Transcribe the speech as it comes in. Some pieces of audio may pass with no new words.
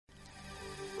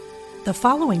The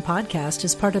following podcast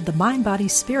is part of the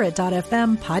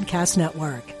MindBodySpirit.fm podcast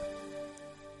network.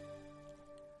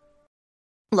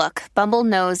 Look, Bumble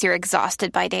knows you're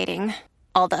exhausted by dating.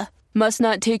 All the, must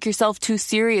not take yourself too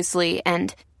seriously,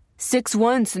 and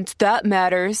 6'1" since that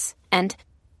matters, and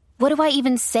what do I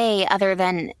even say other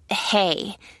than,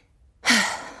 hey?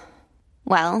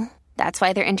 Well, that's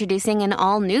why they're introducing an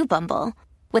all-new Bumble,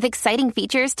 with exciting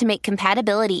features to make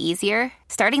compatibility easier,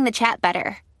 starting the chat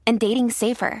better, and dating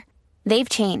safer. They've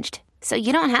changed, so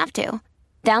you don't have to.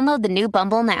 Download the new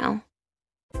Bumble now.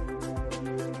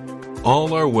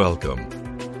 All are welcome.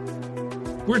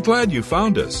 We're glad you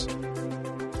found us.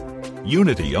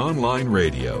 Unity Online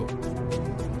Radio,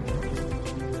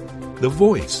 the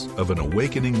voice of an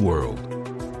awakening world.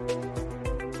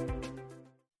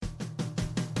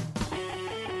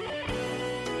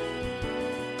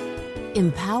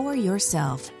 Empower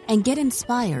yourself and get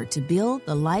inspired to build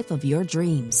the life of your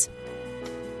dreams.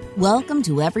 Welcome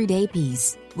to Everyday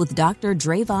Peace with Dr.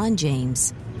 Drayvon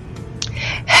James.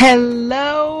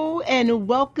 Hello and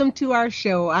welcome to our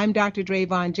show. I'm Dr.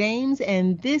 Drayvon James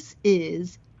and this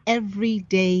is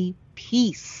Everyday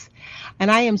Peace.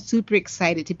 And I am super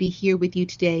excited to be here with you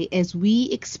today as we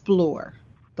explore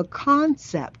the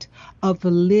concept of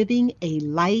living a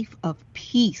life of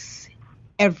peace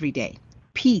every day.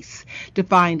 Peace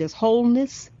defined as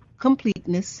wholeness,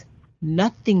 completeness,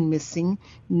 nothing missing,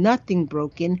 nothing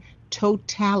broken,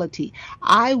 totality.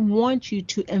 I want you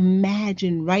to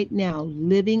imagine right now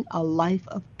living a life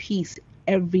of peace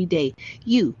every day.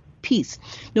 You, peace.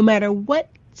 No matter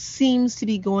what seems to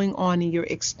be going on in your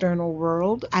external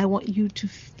world, I want you to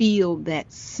feel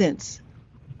that sense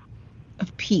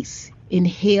of peace.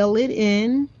 Inhale it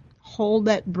in, hold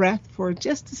that breath for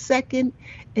just a second,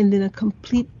 and then a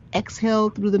complete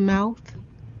exhale through the mouth.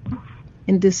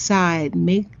 And decide,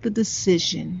 make the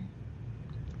decision,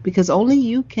 because only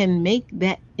you can make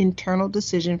that internal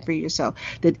decision for yourself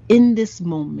that in this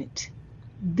moment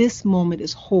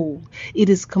is whole. It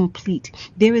is complete.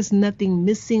 There is nothing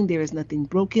missing. There is nothing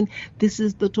broken. This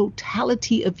is the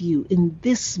totality of you in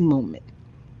this moment,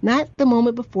 not the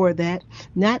moment before that,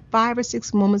 not 5 or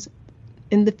 6 moments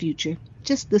in the future.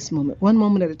 Just this moment, one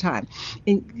moment at a time.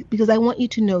 And because I want you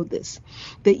to know this,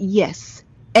 that yes,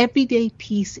 everyday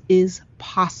peace is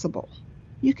possible.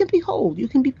 You can be whole. You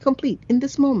can be complete in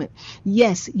this moment.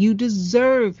 Yes, you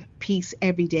deserve peace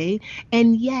every day.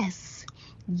 And yes,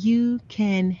 you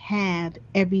can have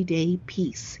everyday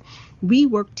peace. We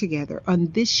work together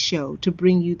on this show to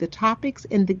bring you the topics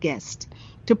and the guests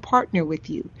to partner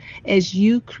with you as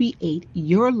you create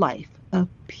your life of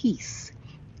peace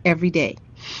every day.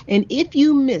 And if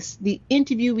you missed the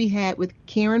interview we had with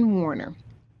Karen Warner,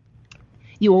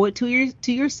 you owe it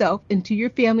to yourself and to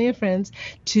your family and friends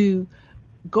to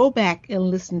go back and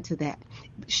listen to that.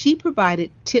 She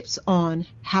provided tips on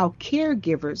how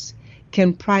caregivers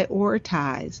can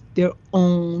prioritize their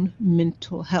own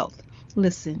mental health.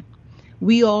 Listen,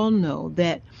 we all know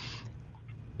that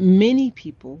many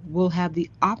people will have the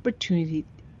opportunity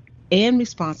and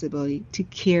responsibility to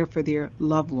care for their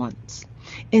loved ones.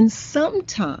 And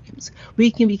sometimes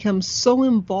we can become so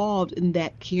involved in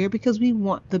that care because we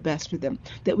want the best for them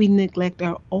that we neglect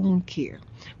our own care.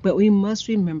 But we must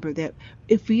remember that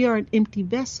if we are an empty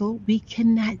vessel, we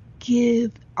cannot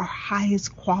give our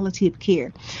highest quality of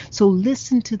care. So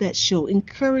listen to that show.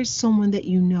 Encourage someone that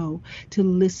you know to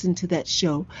listen to that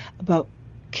show about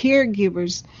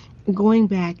caregivers going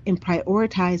back and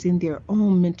prioritizing their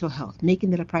own mental health,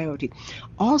 making that a priority.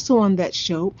 Also on that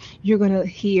show, you're going to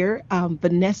hear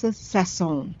Vanessa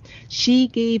Sasson. She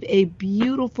gave a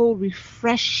beautiful,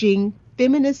 refreshing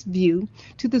feminist view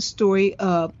to the story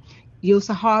of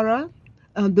Yosahara,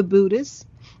 the Buddhist,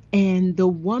 and the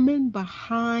woman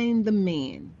behind the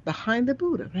man, behind the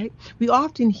Buddha, right? We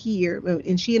often hear,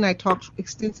 and she and I talked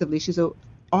extensively. She's an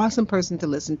awesome person to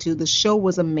listen to. The show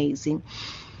was amazing.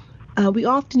 We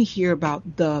often hear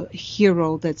about the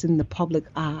hero that's in the public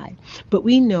eye, but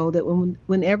we know that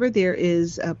whenever there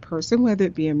is a person, whether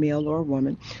it be a male or a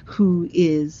woman, who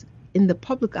is in the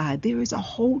public eye, there is a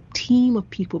whole team of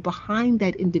people behind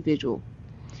that individual,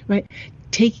 right?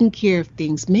 Taking care of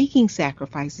things, making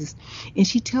sacrifices. And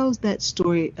she tells that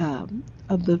story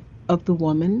of the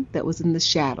woman that was in the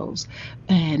shadows,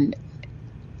 and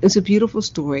it's a beautiful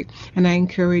story, and I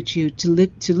encourage you to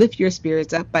lift your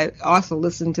spirits up by also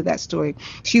listening to that story.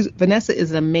 Vanessa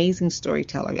is an amazing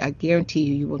storyteller. I guarantee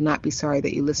you will not be sorry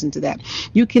that you listened to that.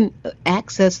 You can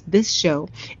access this show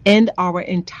and our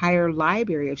entire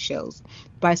library of shows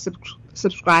by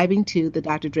subscribing to the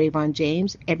Dr. Drayvon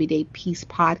James Everyday Peace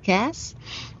podcast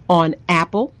on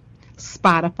Apple,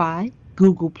 Spotify,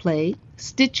 Google Play,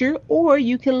 Stitcher, or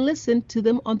you can listen to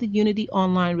them on the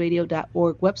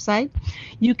unityonlineradio.org website.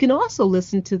 You can also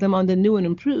listen to them on the new and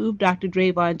improved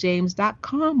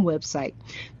drdravonjames.com website.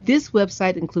 This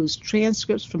website includes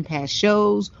transcripts from past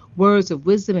shows, words of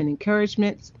wisdom and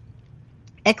encouragement,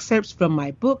 excerpts from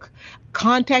my book,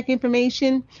 contact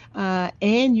information,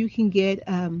 and you can get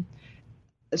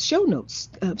show notes.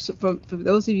 So for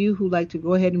those of you who like to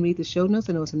go ahead and read the show notes,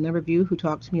 I know it's a number of you who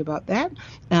talked to me about that.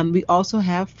 We also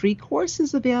have free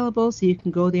courses available, so you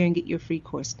can go there and get your free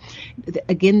course.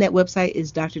 Again, that website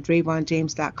is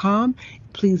drdravonjames.com.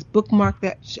 Please bookmark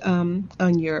that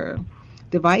on your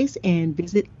device and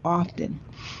visit often.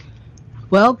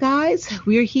 Well, guys,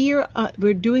 we're here.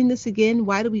 We're doing this again.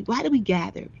 Why do we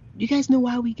gather? You guys know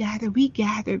why we gather? We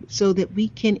gather so that we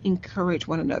can encourage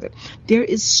one another. There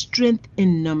is strength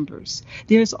in numbers.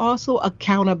 There's also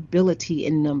accountability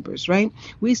in numbers, right?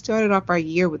 We started off our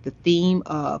year with the theme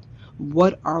of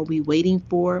what are we waiting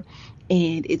for?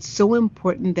 And it's so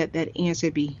important that that answer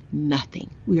be nothing.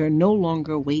 We are no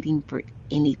longer waiting for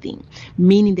anything,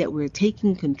 meaning that we're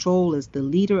taking control as the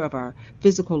leader of our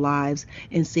physical lives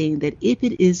and saying that if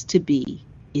it is to be,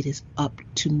 it is up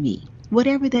to me.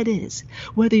 Whatever that is,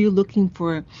 whether you're looking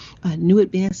for new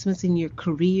advancements in your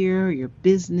career, your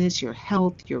business, your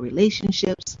health, your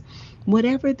relationships,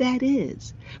 whatever that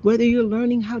is, whether you're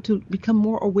learning how to become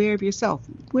more aware of yourself,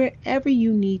 wherever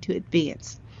you need to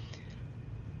advance,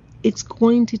 it's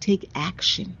going to take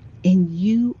action. And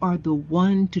you are the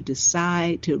one to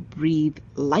decide to breathe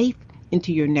life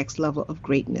into your next level of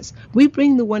greatness. We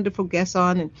bring the wonderful guests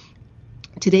on, and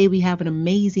today we have an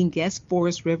amazing guest,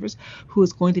 Forrest Rivers, who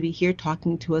is going to be here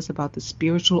talking to us about the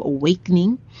spiritual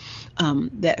awakening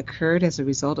that occurred as a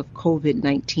result of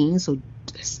COVID-19. So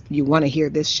you want to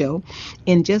hear this show.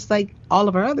 And just like all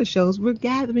of our other shows, we're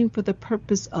gathering for the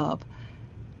purpose of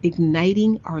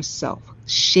igniting ourselves,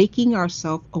 shaking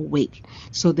ourselves awake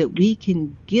so that we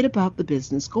can go about the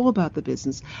business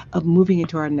of moving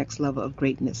into our next level of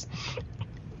greatness.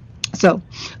 So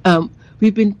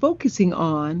we've been focusing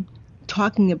on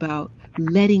talking about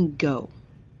letting go.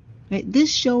 Right?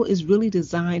 This show is really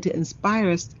designed to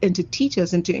inspire us and to teach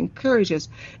us and to encourage us,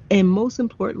 and most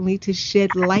importantly, to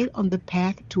shed light on the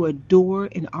path to a door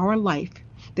in our life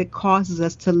that causes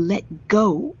us to let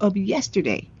go of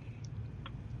yesterday.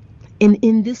 And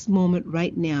in this moment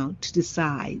right now, to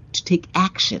decide to take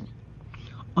action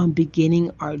on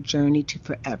beginning our journey to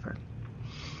forever.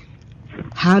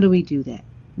 How do we do that?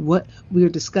 We're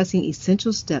discussing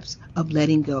essential steps of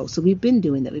letting go. So we've been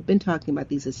doing that. We've been talking about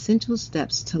these essential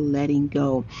steps to letting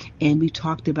go. And we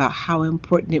talked about how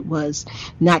important it was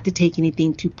not to take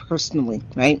anything too personally,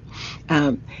 right?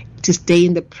 To stay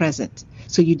in the present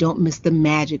so you don't miss the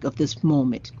magic of this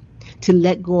moment. To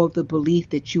let go of the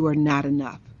belief that you are not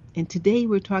enough. And today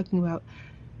we're talking about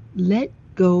let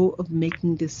go of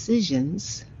making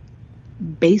decisions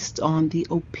based on the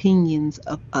opinions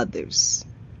of others.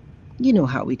 You know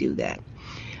how we do that.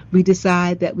 We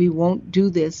decide that we won't do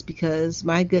this because,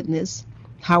 my goodness,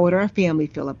 how would our family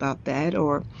feel about that?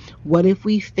 Or what if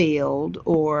we failed?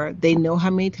 Or they know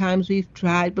how many times we've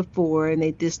tried before and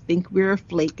they just think we're a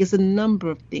flake. It's a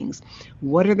number of things.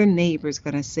 What are the neighbors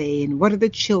going to say? And what are the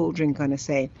children going to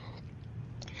say?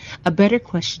 A better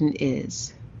question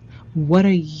is, what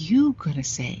are you going to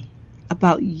say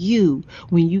about you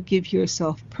when you give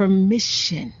yourself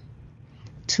permission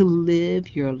to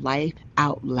live your life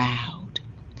out loud,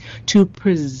 to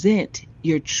present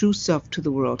your true self to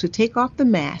the world, to take off the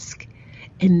mask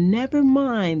and never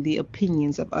mind the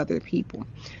opinions of other people?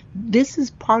 This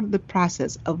is part of the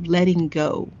process of letting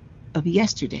go of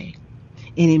yesterday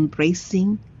and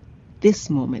embracing this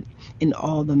moment and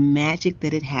all the magic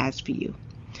that it has for you.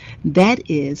 That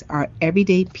is our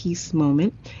everyday peace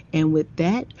moment. And with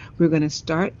that, we're going to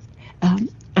start. I'm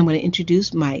going to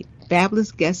introduce my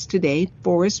fabulous guest today,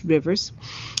 Forrest Rivers.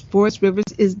 Forrest Rivers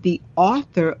is the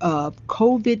author of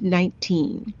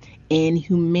COVID-19 and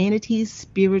Humanity's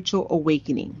Spiritual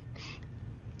Awakening.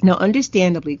 Now,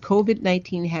 understandably,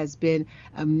 COVID-19 has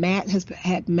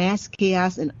had mass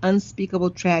chaos and unspeakable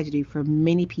tragedy for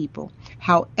many people.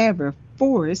 However,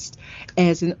 Forrest,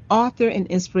 as an author and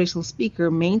inspirational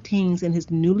speaker, maintains in his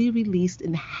newly released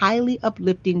and highly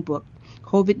uplifting book,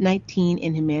 COVID-19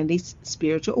 and Humanity's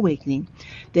Spiritual Awakening,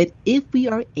 that if we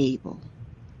are able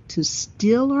to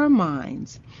still our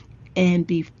minds and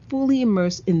be fully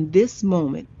immersed in this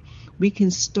moment, we can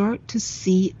start to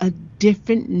see a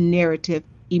different narrative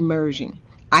emerging.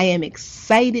 I am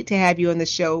excited to have you on the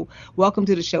show. Welcome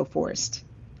to the show, Forrest.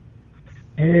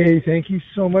 Hey, thank you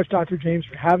so much, Dr. James,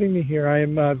 for having me here. I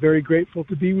am very grateful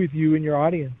to be with you and your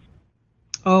audience.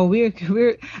 Oh,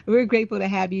 we're grateful to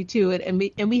have you too, and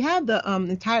we have the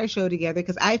entire show together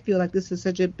because I feel like this is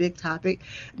such a big topic.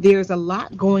 There's a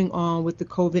lot going on with the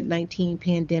COVID-19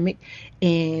 pandemic,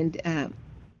 and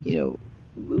you know,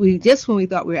 we just when we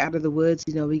thought we were out of the woods,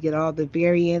 we get all the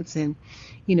variants, and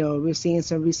we're seeing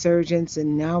some resurgence,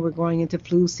 and now we're going into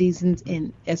flu seasons.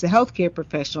 And as a healthcare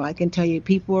professional, I can tell you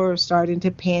people are starting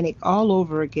to panic all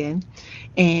over again,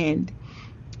 and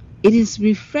it is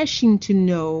refreshing to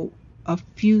know a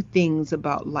few things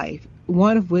about life,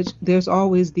 one of which there's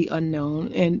always the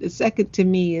unknown. And the second to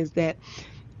me is that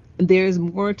there's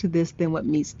more to this than what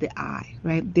meets the eye,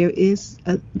 right? There is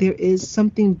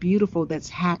something beautiful that's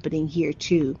happening here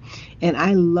too. And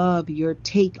I love your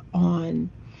take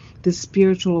on the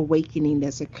spiritual awakening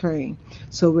that's occurring.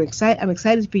 So I'm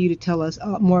excited for you to tell us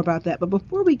more about that. But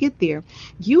before we get there,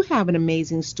 you have an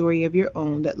amazing story of your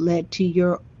own that led to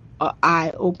your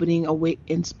eye-opening,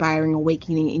 inspiring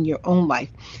awakening in your own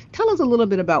life. Tell us a little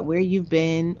bit about where you've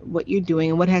been, what you're doing,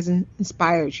 and what has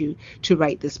inspired you to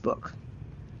write this book.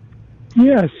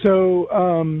 Yeah, so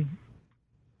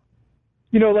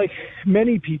like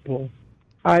many people,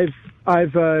 I've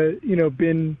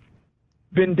been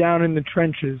down in the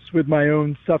trenches with my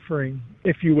own suffering,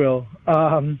 if you will.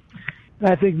 And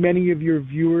I think many of your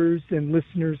viewers and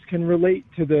listeners can relate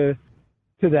to that.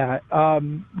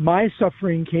 My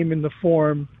suffering came in the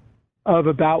form of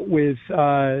a bout with,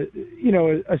 a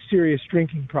serious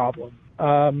drinking problem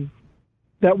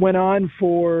that went on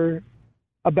for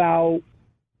about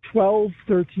 12,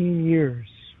 13 years,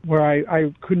 where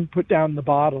I couldn't put down the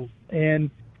bottle. And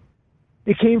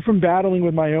it came from battling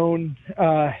with my own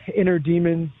inner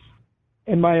demons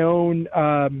and my own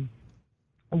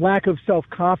lack of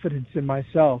self-confidence in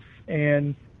myself.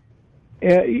 And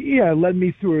it led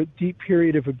me through a deep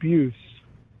period of abuse.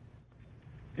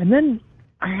 And then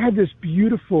I had this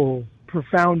beautiful,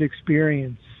 profound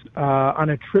experience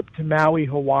on a trip to Maui,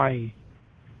 Hawaii.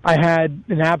 I had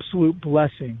an absolute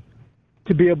blessing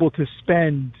to be able to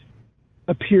spend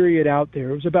a period out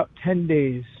there. It was about 10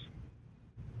 days.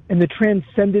 And the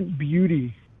transcendent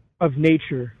beauty of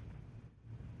nature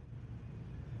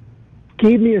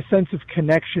gave me a sense of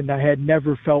connection I had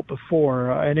never felt before,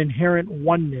 an inherent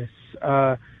oneness,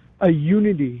 a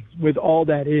unity with all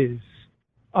that is.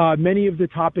 Many of the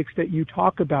topics that you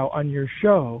talk about on your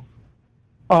show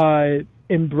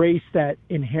embrace that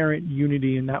inherent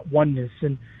unity and that oneness.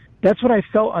 And that's what I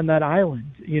felt on that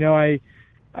island.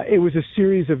 It was a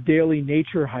series of daily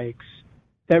nature hikes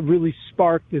that really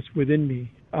sparked this within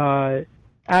me.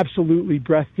 Absolutely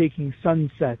breathtaking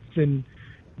sunsets and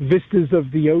vistas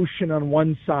of the ocean on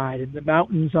one side and the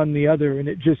mountains on the other. And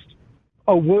it just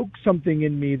awoke something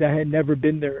in me that had never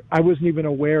been there. I wasn't even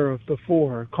aware of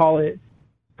before. Call it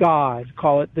God,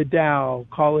 call it the Tao,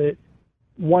 call it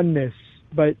oneness.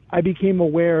 But I became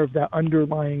aware of that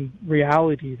underlying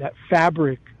reality, that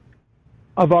fabric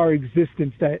of our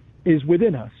existence that is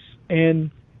within us.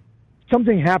 And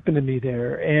something happened to me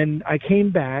there. And I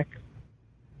came back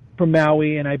from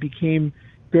Maui and I became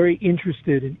very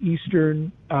interested in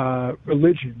Eastern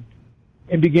religion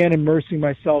and began immersing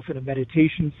myself in a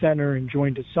meditation center and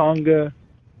joined a Sangha.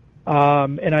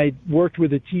 And I worked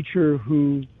with a teacher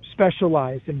who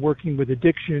specialized in working with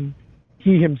addiction.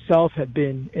 He himself had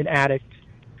been an addict.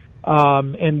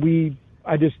 And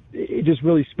it just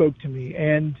really spoke to me.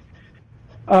 And,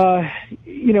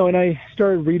 and I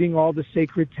started reading all the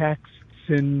sacred texts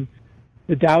and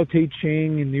the Tao Te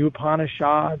Ching and the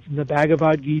Upanishads and the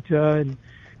Bhagavad Gita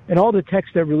and all the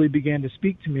texts that really began to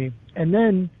speak to me. And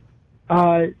then,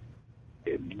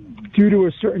 due to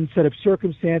a certain set of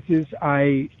circumstances,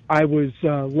 I was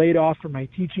laid off from my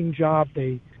teaching job.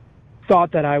 They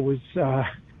thought that I was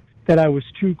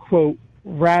too, quote,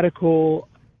 radical.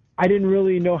 I didn't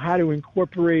really know how to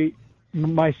incorporate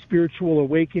my spiritual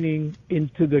awakening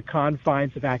into the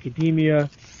confines of academia.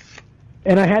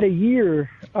 And I had a year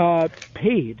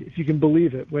paid, if you can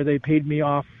believe it, where they paid me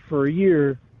off for a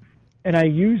year. And I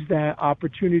used that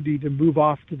opportunity to move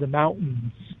off to the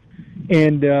mountains.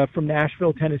 And from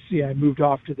Nashville, Tennessee, I moved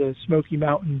off to the Smoky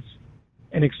Mountains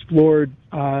and explored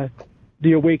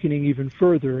the awakening even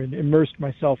further and immersed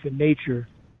myself in nature.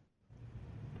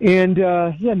 And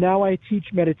now I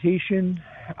teach meditation.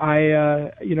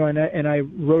 I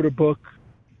wrote a book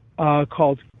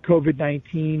called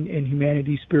COVID-19 and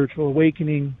Humanity's Spiritual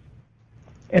Awakening.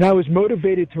 And I was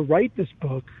motivated to write this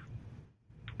book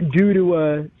due to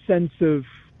a sense of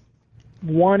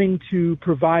wanting to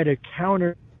provide a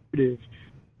counter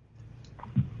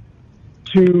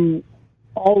to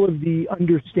all of the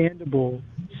understandable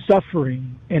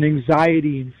suffering and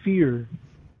anxiety and fear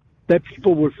that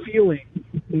people were feeling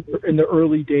in the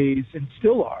early days and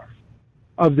still are.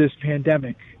 of this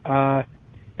pandemic.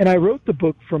 And I wrote the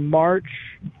book from March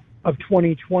of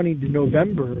 2020 to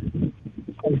November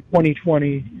of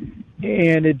 2020,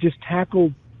 and it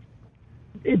tackled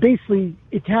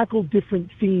different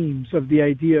themes of the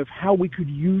idea of how we could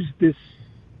use this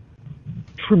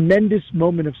tremendous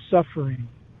moment of suffering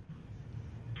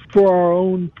for our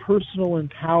own personal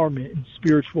empowerment and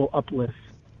spiritual uplift.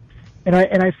 And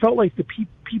I felt like the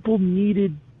people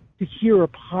needed to hear a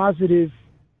positive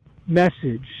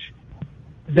message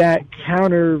that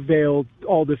countervailed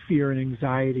all the fear and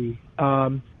anxiety.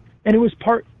 And it was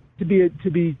part, to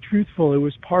be truthful, it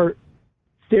was part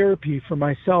therapy for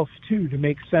myself too, to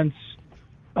make sense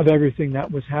of everything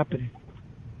that was happening.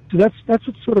 So that's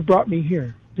what sort of brought me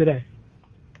here today.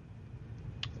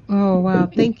 Oh wow!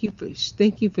 Thank you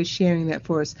for sharing that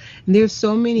for us. And there's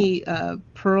so many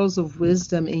pearls of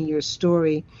wisdom in your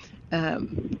story.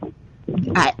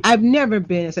 I've never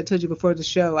been, as I told you before the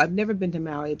show, I've never been to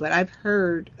Maui, but I've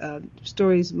heard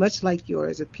stories much like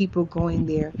yours of people going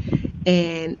there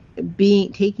and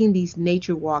taking these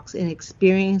nature walks and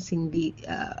experiencing the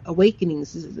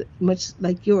awakenings, much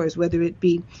like yours, whether it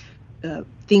be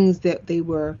things that they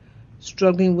were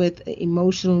struggling with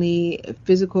emotionally,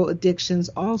 physical addictions,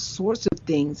 all sorts of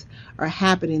things are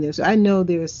happening there. So I know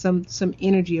there's some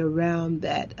energy around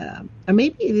that, or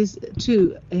maybe it is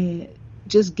too.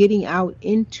 Just getting out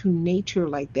into nature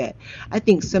like that. I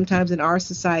think sometimes in our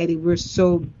society we're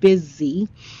so busy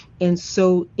and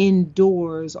so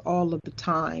indoors all of the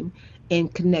time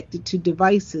and connected to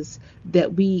devices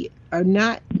that we are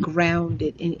not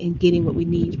grounded in getting what we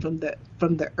need from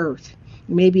the earth.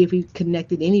 Maybe if we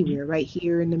connected anywhere, right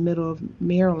here in the middle of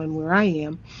Maryland where I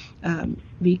am,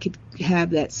 we could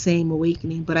have that same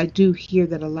awakening. But I do hear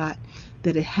that a lot,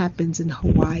 that it happens in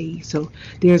Hawaii. So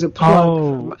there's a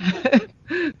plug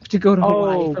to go to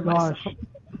Hawaii for myself.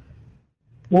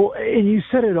 Well, and you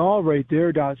said it all right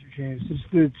there, Dr. James. It's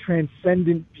the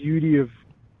transcendent beauty of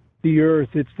the earth.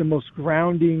 It's the most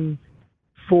grounding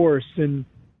force, and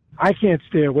I can't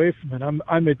stay away from it.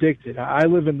 I'm addicted. I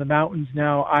live in the mountains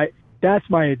now. That's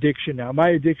my addiction now. My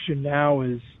addiction now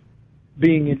is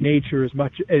being in nature as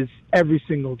much as every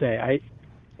single day.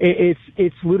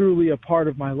 It's literally a part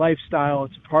of my lifestyle.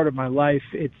 It's a part of my life.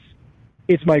 The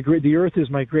earth is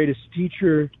my greatest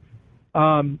teacher.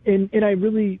 And I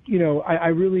really, I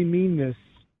really mean this.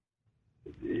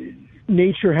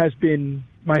 Nature has been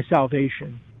my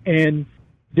salvation. And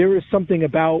there is something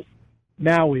about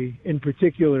Maui in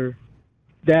particular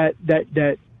that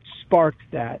sparked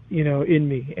that, in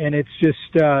me. And it's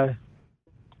just an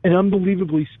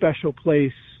unbelievably special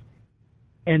place.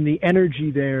 And the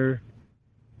energy there,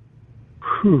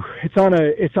 it's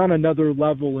on another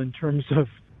level in terms of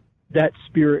that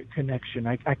spirit connection.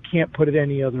 I can't put it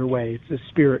any other way. It's a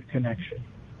spirit connection.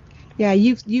 Yeah,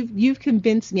 you've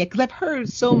convinced me, because I've heard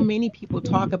so many people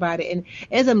talk about it, and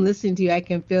as I'm listening to you, I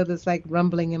can feel this like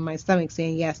rumbling in my stomach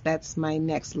saying, yes, that's my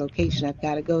next location. I've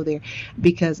got to go there,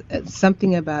 because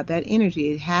something about that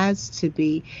energy, it has to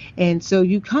be. And so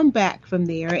you come back from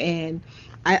there, and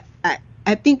I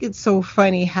think it's so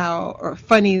funny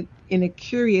funny in a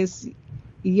curious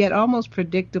yet almost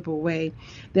predictable way,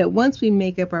 that once we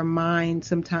make up our mind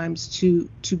sometimes to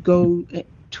go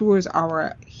towards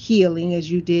our healing, as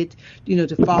you did,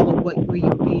 to follow what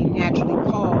you're being naturally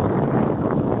called,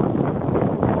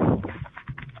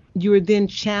 you are then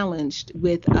challenged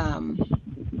with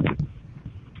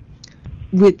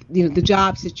the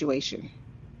job situation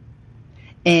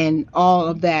and all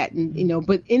of that, and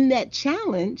but in that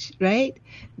challenge, right,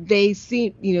 they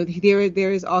see,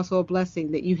 there is also a blessing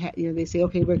that you have. They say,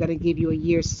 okay, we're going to give you a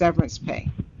year's severance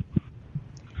pay.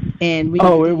 And it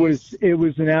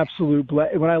was an absolute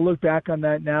blessing. When I look back on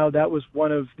that now, that was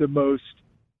one of the most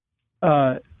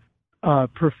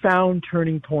profound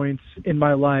turning points in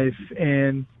my life,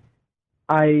 and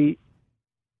I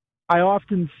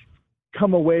often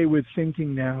come away with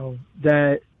thinking now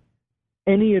that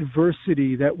any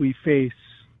adversity that we face,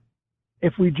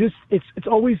 if we just, it's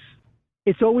always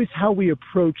how we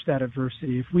approach that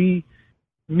adversity. If we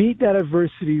meet that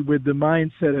adversity with the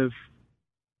mindset of,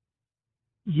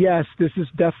 yes, this is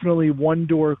definitely one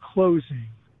door closing,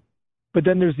 but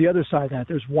then there's the other side of that.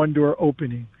 There's one door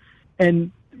opening.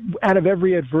 And out of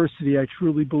every adversity, I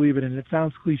truly believe it, and it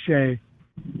sounds cliche,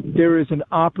 there is an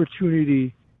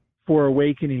opportunity for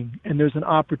awakening, and there's an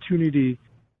opportunity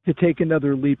to take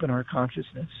another leap in our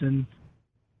consciousness. And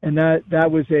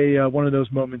that was one of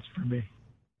those moments for me.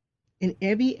 In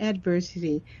every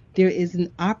adversity, there is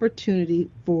an opportunity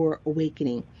for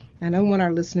awakening. And I don't want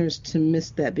our listeners to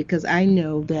miss that, because I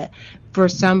know that for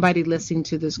somebody listening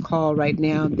to this call right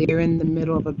now, they're in the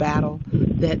middle of a battle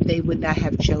that they would not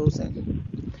have chosen.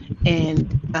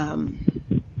 And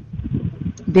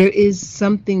there is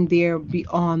something there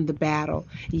beyond the battle.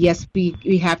 Yes,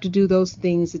 we have to do those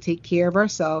things to take care of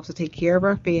ourselves, to take care of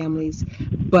our families,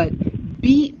 but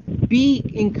be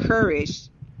encouraged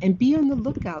and be on the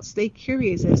lookout. Stay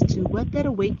curious as to what that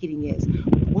awakening is.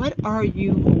 What are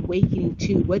you awakening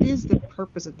to? What is the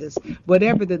purpose of this?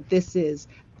 Whatever this is,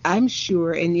 I'm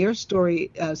sure, and your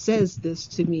story says this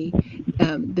to me,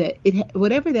 that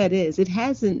whatever that is, it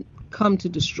hasn't come to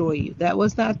destroy you. That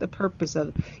was not the purpose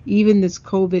of even this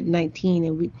COVID-19,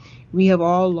 and we have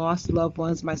all lost loved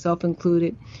ones, myself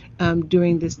included,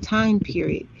 during this time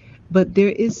period. But there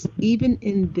is, even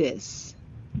in this,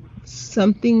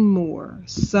 something more,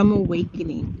 some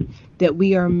awakening that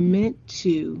we are meant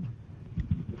to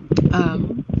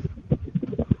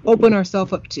open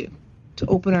ourselves up to.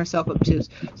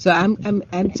 So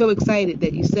I'm so excited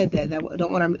that you said that. I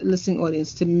don't want our listening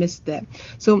audience to miss that.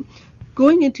 So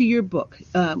going into your book,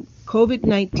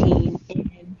 COVID-19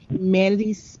 and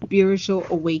Humanity's Spiritual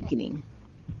Awakening,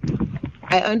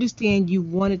 I understand you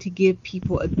wanted to give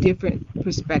people a different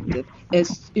perspective,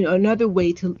 as another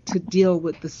way to deal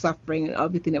with the suffering and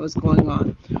everything that was going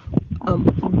on.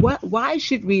 Why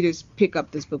should readers pick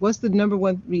up this book? What's the number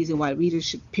one reason why readers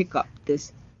should pick up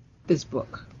this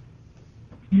book?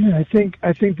 Yeah, I think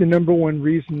the number one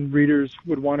reason readers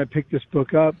would want to pick this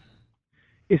book up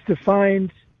is to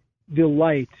find the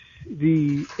light,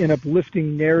 an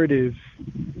uplifting narrative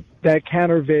that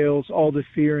countervails all the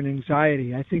fear and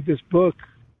anxiety. I think this book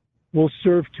will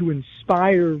serve to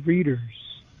inspire readers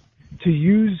to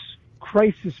use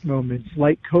crisis moments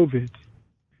like COVID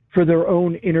for their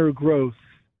own inner growth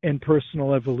and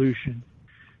personal evolution.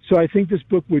 So I think this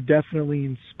book would definitely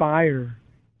inspire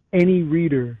any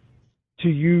reader to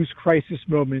use crisis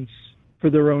moments for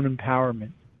their own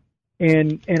empowerment.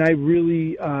 And I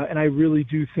really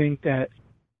do think that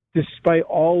despite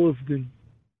all of the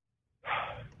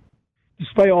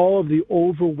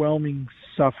overwhelming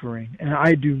suffering, and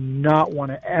I do not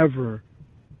want to ever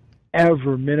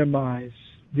minimize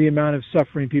the amount of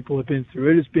suffering people have been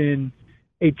through. It has been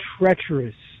a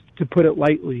treacherous, to put it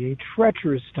lightly, a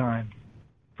treacherous time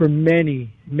for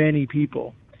many, many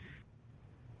people.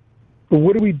 But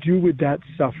what do we do with that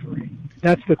suffering?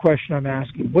 That's the question I'm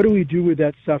asking. What do we do with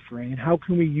that suffering, and how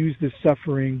can we use this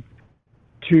suffering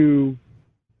to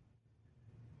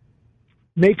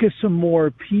make us a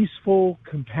more peaceful,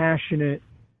 compassionate,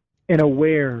 and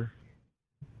aware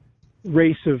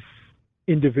race of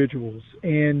individuals?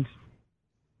 And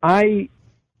I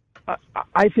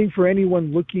think for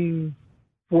anyone looking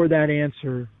for that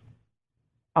answer,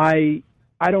 I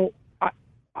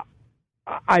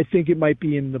think it might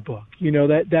be in the book.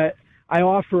 That I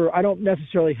offer. I don't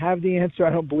necessarily have the answer. I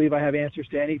don't believe I have answers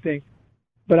to anything,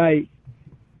 but I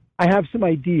have some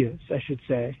ideas, I should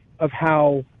say, of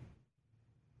how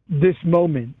this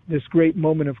moment, this great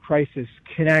moment of crisis,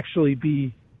 can actually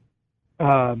be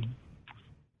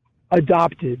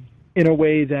adopted in a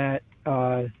way that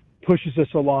pushes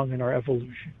us along in our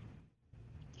evolution.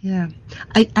 Yeah,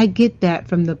 I get that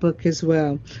from the book as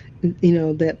well.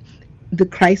 That the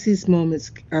crisis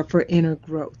moments are for inner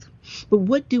growth. But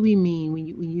what do we mean when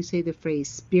you say the phrase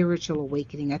spiritual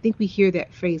awakening? I think we hear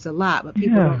that phrase a lot, but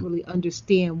people don't really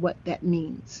understand what that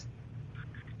means.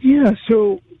 Yeah,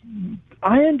 so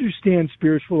I understand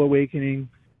spiritual awakening,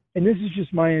 and this is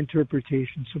just my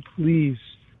interpretation, so please,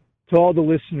 to all the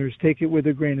listeners, take it with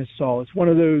a grain of salt. It's one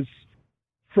of those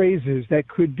phrases that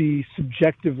could be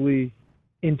subjectively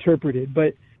interpreted,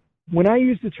 but when I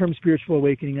use the term spiritual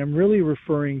awakening, I'm really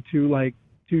referring to like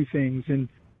two things. And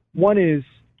one is,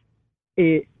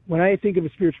 when I think of a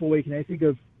spiritual awakening, I think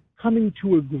of coming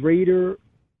to a greater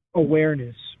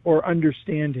awareness or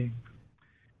understanding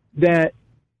that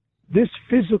this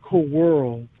physical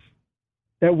world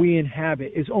that we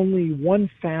inhabit is only one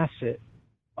facet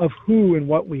of who and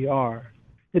what we are.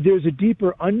 That there's a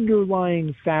deeper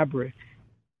underlying fabric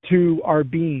to our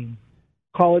being.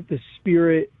 Call it the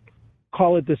spirit,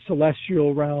 call it the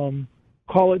celestial realm,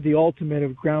 call it the ultimate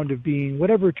of ground of being,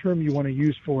 whatever term you want to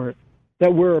use for it,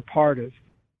 that we're a part of.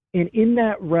 And in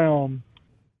that realm,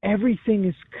 everything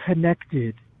is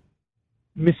connected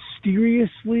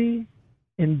mysteriously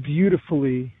and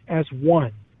beautifully as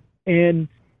one. And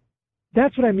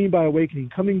that's what I mean by awakening,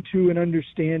 coming to an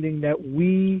understanding that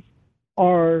we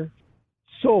are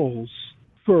souls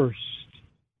first,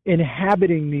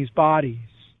 inhabiting these bodies,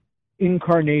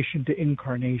 incarnation to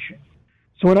incarnation.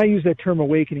 So when I use that term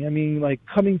awakening, I mean like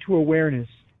coming to awareness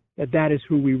that that is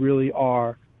who we really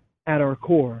are at our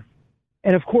core.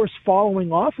 And of course,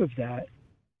 following off of that,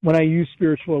 when I use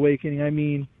spiritual awakening, I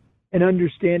mean an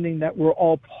understanding that we're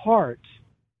all part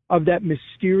of that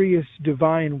mysterious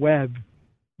divine web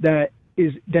that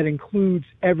includes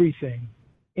everything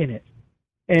in it.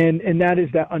 And that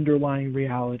is that underlying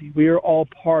reality. We are all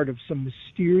part of some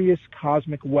mysterious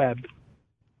cosmic web.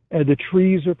 The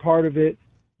trees are part of it.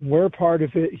 We're part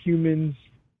of it. Humans,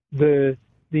 the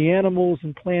animals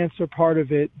and plants are part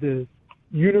of it. The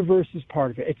universe is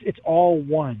part of it. It's all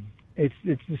one. It's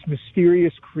this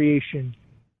mysterious creation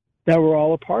that we're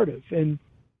all a part of. And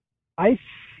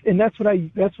that's what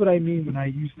I mean when I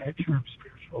use that term,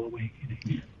 spiritual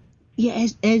awakening. Yeah,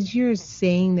 as you're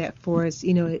saying that for us,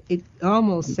 it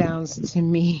almost sounds to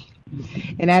me,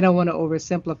 and I don't want to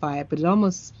oversimplify it, but it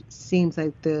almost seems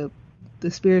like the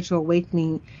spiritual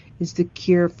awakening is the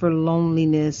cure for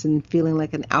loneliness and feeling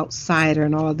like an outsider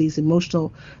and all of these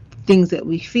emotional things that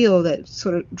we feel that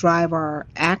sort of drive our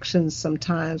actions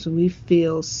sometimes when we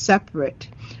feel separate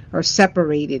or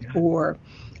separated or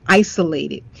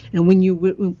isolated. And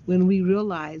when we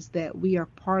realize that we are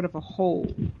part of a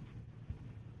whole,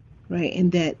 right,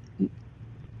 and that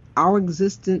our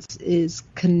existence is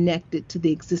connected to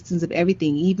the existence of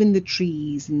everything, even the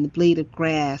trees and the blade of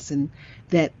grass, and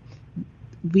that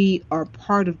we are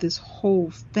part of this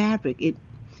whole fabric.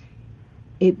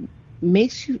 It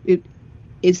makes you,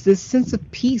 it's this sense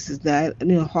of peace. Is that,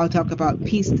 how I talk about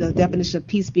peace, the definition of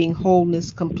peace being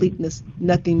wholeness, completeness,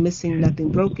 nothing missing, nothing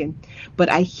broken. But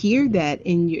I hear that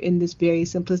in this very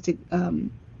simplistic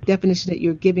definition that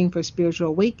you're giving for spiritual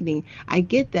awakening. I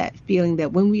get that feeling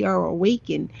that when we are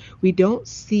awakened, we don't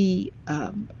see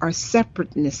our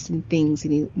separateness in things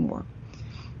anymore.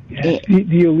 Yes,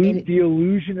 the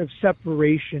illusion of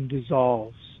separation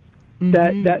dissolves.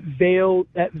 Mm-hmm. That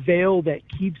veil that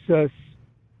keeps us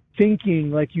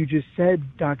thinking, like you just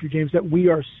said, Dr. James, that we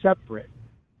are separate,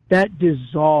 that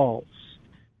dissolves.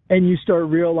 And you start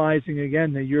realizing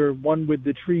again that you're one with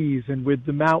the trees and with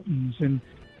the mountains, and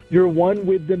you're one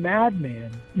with the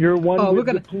madman. You're one with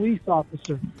the police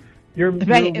officer. You're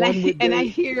right, and I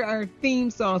hear our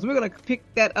theme songs. We're going to pick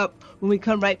that up when we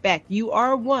come right back. You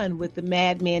are one with the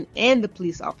madman and the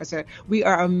police officer. We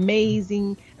are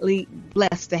amazingly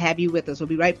blessed to have you with us. We'll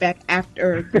be right back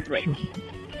after the break.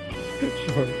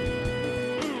 Sure.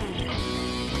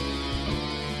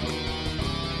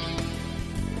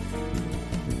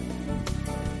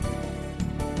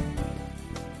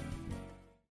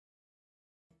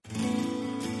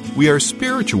 We are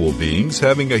spiritual beings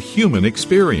having a human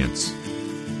experience.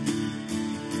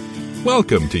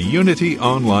 Welcome to Unity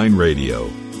Online Radio,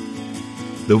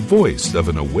 the voice of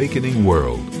an awakening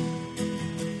world.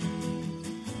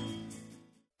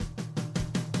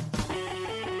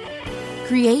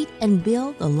 Create and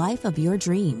build the life of your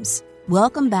dreams.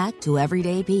 Welcome back to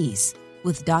Everyday Peace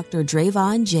with Dr.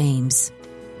 Drayvon James.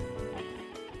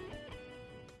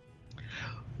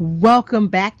 Welcome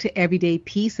back to Everyday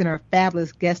Peace, and our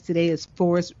fabulous guest today is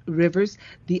Forrest Rivers,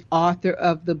 the author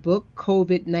of the book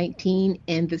COVID-19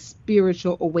 and the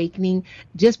Spiritual Awakening.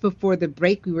 Just before the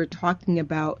break, we were talking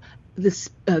about the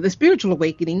spiritual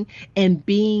awakening and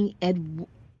being at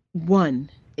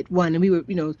one. And we were,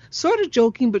 sort of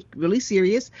joking, but really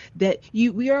serious that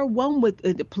we are one with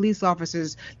the police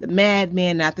officers, the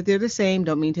madman, not that they're the same,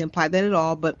 don't mean to imply that at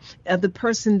all, but the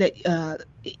person that,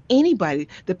 anybody,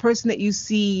 the person that you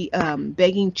see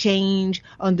begging change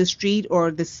on the street, or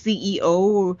the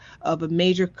CEO of a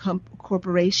major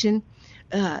corporation,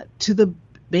 to the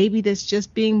baby that's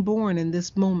just being born in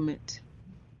this moment,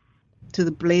 to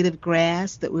the blade of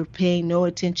grass that we're paying no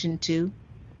attention to,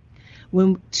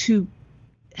 to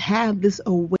have this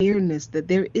awareness that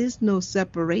there is no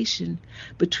separation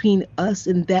between us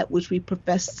and that which we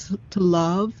profess to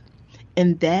love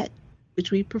and that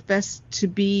which we profess to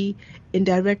be in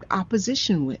direct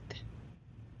opposition with,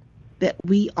 that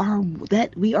we are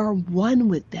one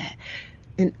with that.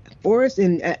 And Forrest,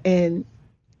 and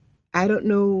I don't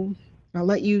know, I'll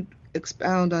let you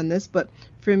expound on this, but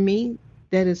for me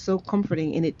that is so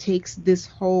comforting, and it takes this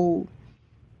whole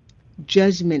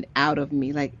judgment out of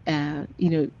me, like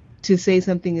to say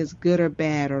something is good or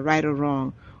bad or right or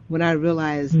wrong when I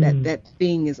realize that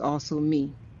thing is also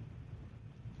me.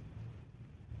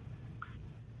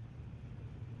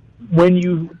 When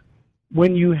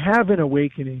you have an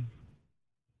awakening,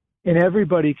 and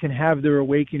everybody can have their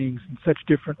awakenings in such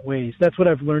different ways, that's what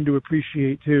I've learned to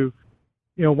appreciate too.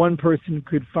 One person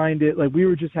could find it, like we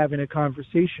were just having a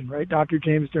conversation, right, Dr.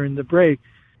 James, during the break,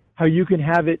 how you can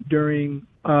have it during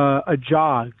a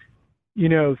jog,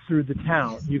 through the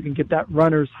town. You can get that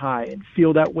runner's high and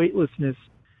feel that weightlessness,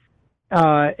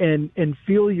 and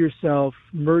feel yourself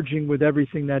merging with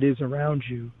everything that is around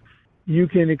you. You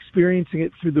can experience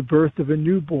it through the birth of a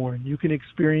newborn. You can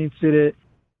experience it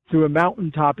through a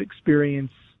mountaintop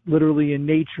experience literally in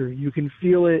nature. You can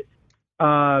feel it,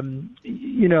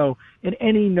 in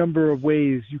any number of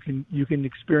ways. You can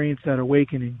experience that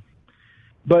awakening.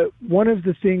 But one of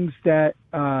the things that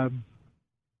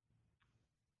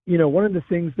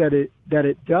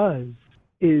it does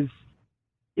is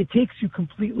it takes you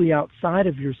completely outside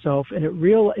of yourself, and it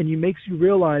makes you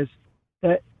realize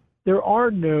that there are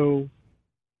no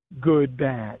good,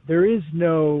 bad. There is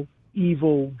no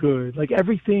evil, good. Like,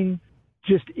 everything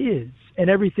just is, and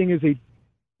everything is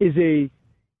a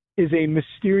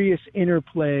mysterious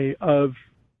interplay of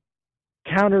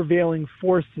countervailing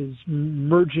forces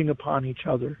merging upon each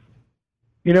other.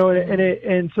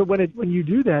 And so when you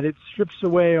do that, it strips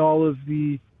away all of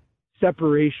the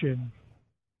separation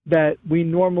that we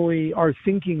normally, our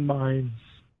thinking minds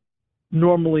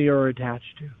normally are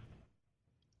attached to.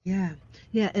 Yeah.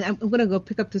 And I'm going to go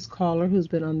pick up this caller who's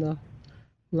been on the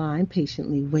line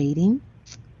patiently waiting.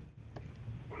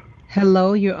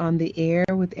 Hello, you're on the air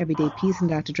with Everyday Peace and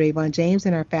Dr. Drayvon James,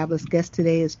 and our fabulous guest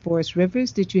today is Forrest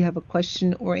Rivers. Did you have a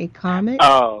question or a comment?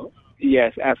 Oh,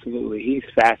 yes, absolutely. He's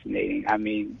fascinating. I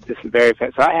mean, this is very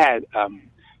fascinating. So I had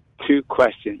two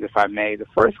questions, if I may. The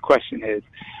first question is,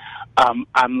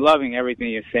 I'm loving everything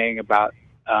you're saying about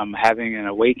having an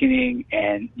awakening,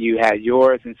 and you had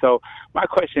yours. And so my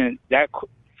question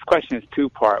is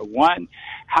two-part. One,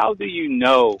 how do you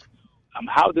know,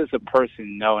 how does a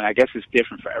person know, and I guess it's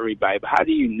different for everybody, but how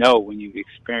do you know when you've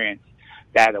experienced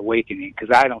that awakening?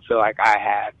 Because I don't feel like I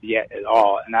have yet at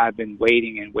all, and I've been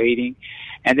waiting and waiting.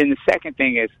 And then the second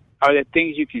thing is, are there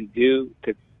things you can do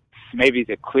to maybe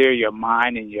to clear your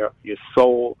mind and your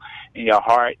soul and your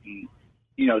heart, and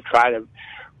try to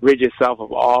rid yourself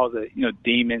of all the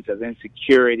demons of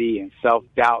insecurity and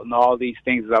self-doubt and all these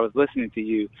things? As I was listening to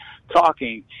you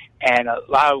talking, and a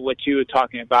lot of what you were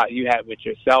talking about you had with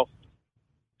yourself,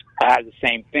 I had the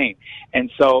same thing.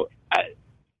 And so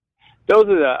those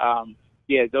are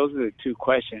the two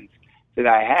questions that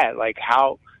I had. Like,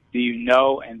 how do you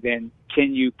know, and then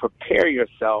can you prepare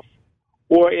yourself?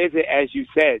 Or is it, as you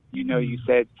said, you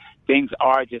said things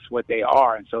are just what they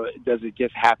are, and so does it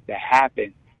just have to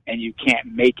happen, and you can't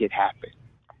make it happen?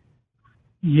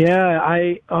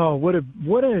 Yeah, what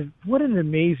an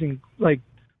amazing,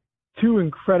 two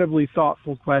incredibly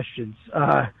thoughtful questions.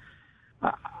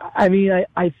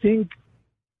 I think,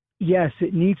 yes,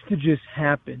 it needs to just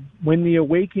happen. When the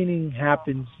awakening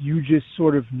happens, you just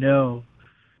sort of know.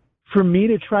 For me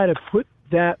to try to put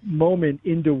that moment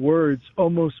into words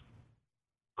almost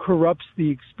corrupts the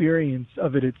experience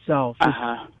of it itself.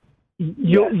 Uh-huh.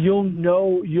 You'll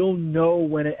know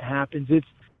when it happens.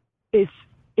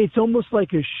 It's almost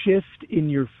like a shift in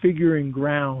your figuring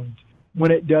ground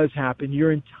when it does happen.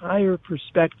 Your entire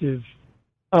perspective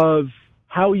of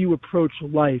how you approach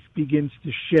life begins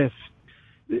to shift.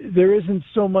 There isn't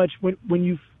so much when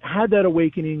you've had that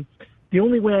awakening. The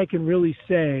only way I can really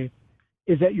say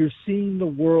is that you're seeing the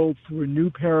world through a new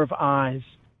pair of eyes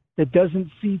that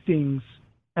doesn't see things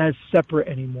as separate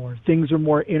anymore. Things are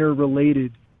more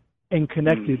interrelated and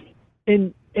connected.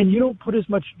 And you don't put as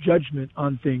much judgment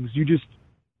on things.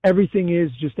 Everything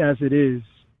is just as it is.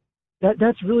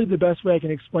 That's really the best way I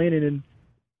can explain it. And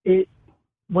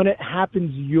when it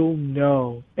happens, you'll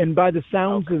know. And by the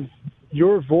sounds of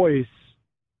your voice,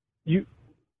 you're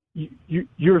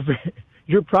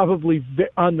probably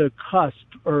on the cusp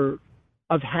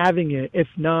of having it, if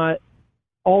not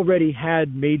already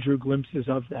had major glimpses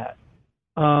of that.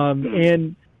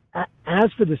 And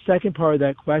as for the second part of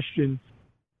that question,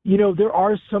 there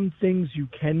are some things you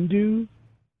can do.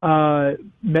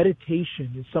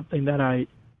 Meditation is something that I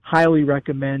highly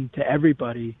recommend to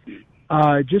everybody.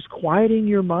 Just quieting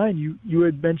your mind. You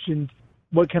had mentioned,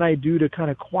 what can I do to kind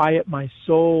of quiet my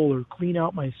soul or clean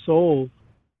out my soul?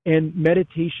 And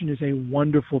meditation is a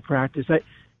wonderful practice.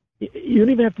 You don't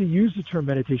even have to use the term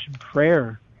meditation.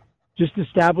 Prayer, just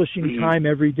establishing time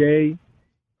every day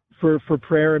for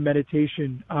prayer and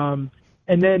meditation, and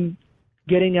then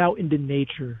getting out into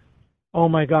nature. Oh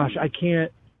my gosh, I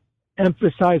can't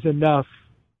emphasize enough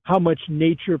how much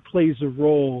nature plays a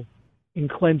role in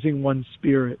cleansing one's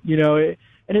spirit. And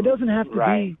it doesn't have to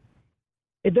be.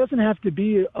 It doesn't have to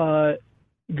be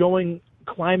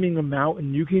climbing a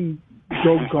mountain. You can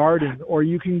go garden, or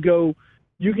you can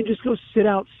just go sit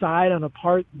outside on a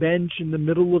park bench in the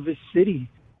middle of a city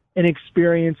and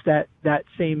experience that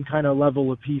same kind of level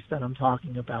of peace that I'm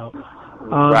talking about.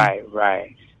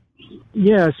 Right.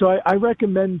 Yeah, so I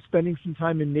recommend spending some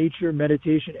time in nature,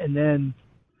 meditation, and then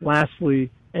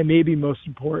lastly, and maybe most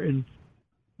important,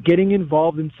 getting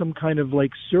involved in some kind of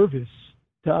service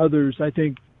to others. I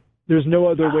think there's no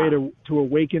other way to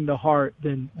awaken the heart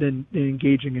than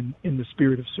engaging in the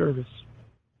spirit of service.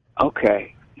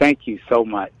 Okay. Thank you so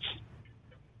much.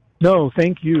 No,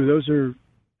 thank you. Those are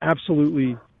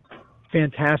absolutely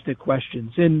fantastic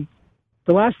questions. And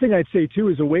the last thing I'd say too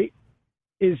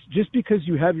is just because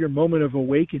you have your moment of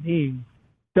awakening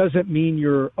doesn't mean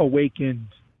you're awakened.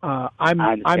 I'm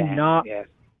not. Yes.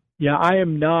 Yeah, I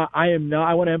am not. I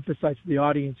want to emphasize to the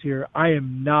audience here, I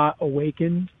am not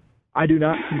awakened. I do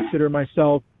not consider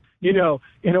myself,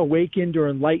 an awakened or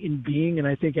enlightened being. And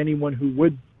I think anyone who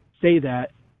would say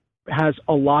that has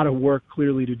a lot of work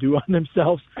clearly to do on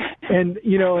themselves. And,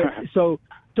 so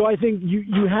I think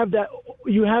you have that,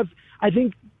 I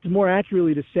think more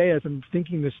accurately to say, as I'm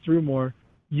thinking this through more,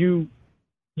 you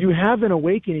have an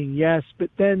awakening, yes, but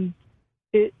then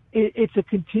it's a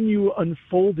continual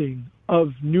unfolding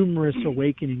of numerous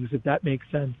awakenings, if that makes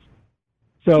sense.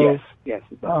 So, yes,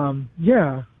 it does.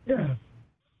 Yeah.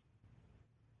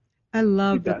 I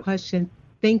love the question.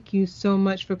 Thank you so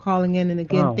much for calling in. And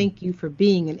again, Thank you for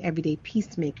being an everyday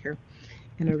peacemaker.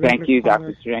 And a thank you,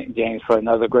 caller. Dr. James, for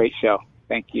another great show.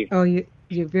 Thank you. Oh,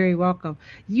 you're very welcome.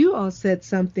 You all said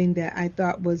something that I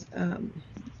thought was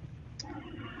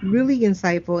really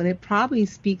insightful, and it probably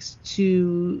speaks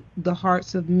to the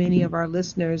hearts of many of our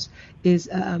listeners, is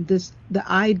the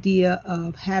idea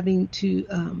of having to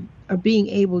or being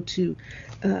able to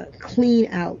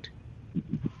clean out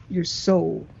your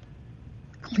soul.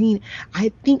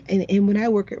 I think, and when I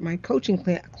work at my coaching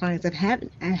clients, I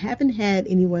haven't had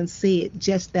anyone say it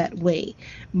just that way,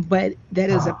 but that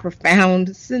is a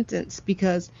profound sentence,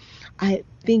 because I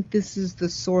think this is the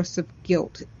source of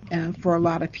guilt for a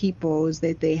lot of people, is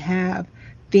that they have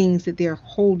things that they're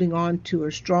holding on to,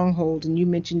 or strongholds. And you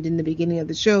mentioned in the beginning of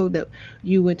the show that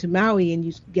you went to Maui and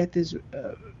you get this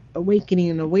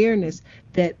awakening and awareness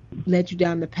that led you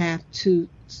down the path to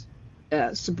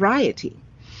sobriety.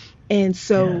 And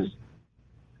so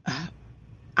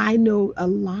I know a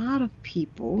lot of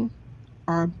people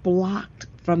are blocked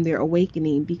from their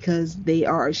awakening because they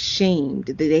are ashamed,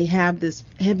 that they have this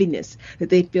heaviness, that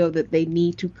they feel that they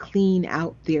need to clean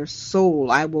out their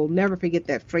soul. I will never forget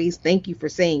that phrase. Thank you for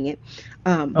saying it.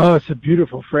 It's a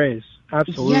beautiful phrase.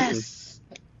 Absolutely.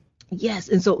 Yes.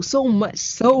 And so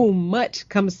much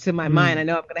comes to my mind. I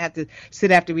know I'm going to have to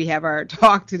sit after we have our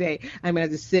talk today. I'm going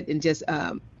to have to sit and just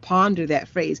ponder that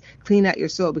phrase, clean out your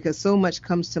soul, because so much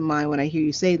comes to mind when I hear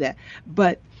you say that.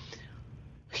 But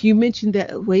you mentioned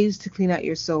that ways to clean out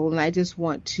your soul, and I just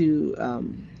want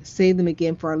to say them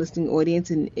again for our listening audience,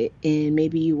 and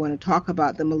maybe you want to talk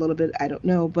about them a little bit. I don't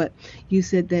know, but you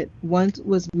said that one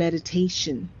was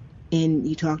meditation, and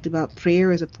you talked about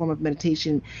prayer as a form of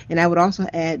meditation, and I would also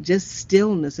add just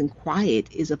stillness and quiet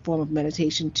is a form of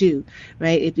meditation too,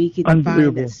 right? If we could find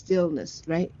that stillness,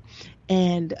 right?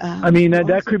 And I mean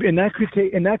that could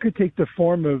take the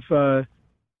form of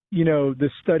the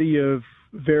study of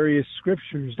various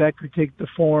scriptures. That could take the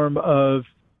form of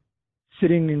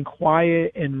sitting in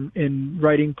quiet and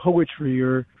writing poetry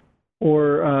or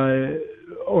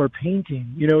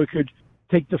painting. It could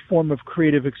take the form of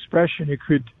creative expression. It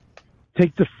could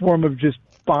take the form of just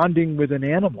bonding with an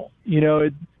animal.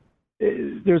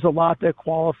 There's a lot that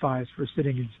qualifies for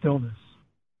sitting in stillness.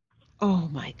 Oh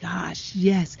my gosh,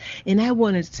 yes. And I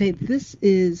want to say this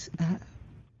is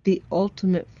the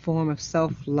ultimate form of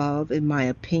self-love, in my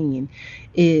opinion,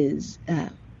 is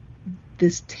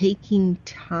this taking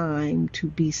time to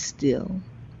be still.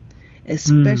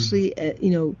 Especially,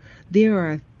 there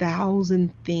are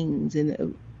 1,000 things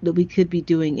that we could be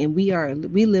doing, and we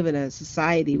live in a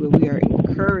society where we are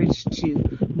encouraged to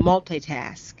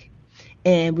multitask,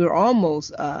 and we're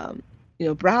almost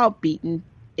browbeaten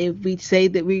if we say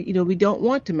that we don't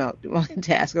want to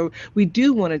multitask, or we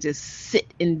do want to just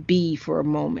sit and be for a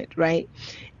moment, right?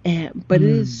 But it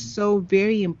is so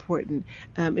very important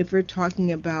if we're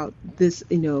talking about this,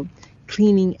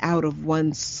 cleaning out of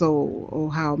one's soul. Oh,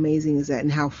 how amazing is that,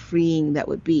 and how freeing that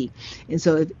would be. And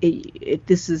so if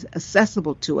this is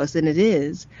accessible to us, and it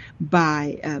is,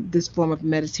 by this form of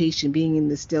meditation, being in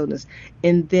the stillness.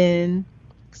 And then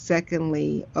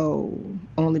secondly,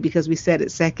 only because we said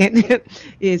it second,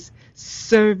 is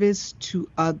service to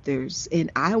others.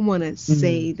 And I want to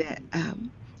say that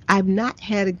I've not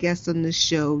had a guest on the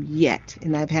show yet,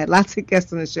 and I've had lots of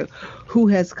guests on the show, who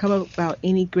has come about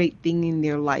any great thing in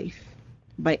their life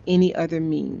by any other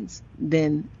means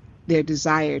than their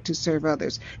desire to serve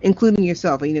others, including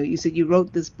yourself. You said you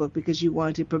wrote this book because you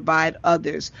wanted to provide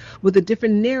others with a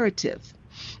different narrative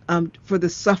for the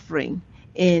suffering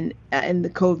in the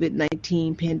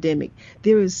COVID-19 pandemic.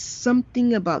 There is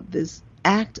something about this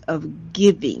act of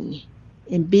giving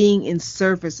and being in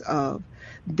service of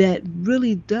that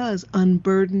really does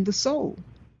unburden the soul.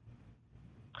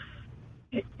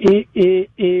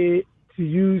 To to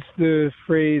use the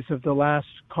phrase of the last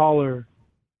caller,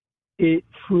 it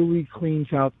truly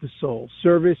cleans out the soul.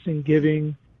 Service and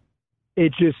giving,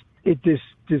 it just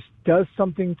does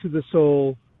something to the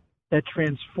soul that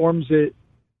transforms it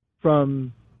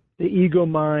from the ego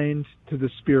mind to the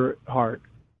spirit heart.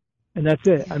 And that's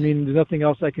it. I mean, there's nothing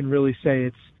else I can really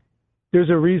say.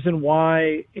 There's a reason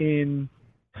why in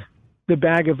the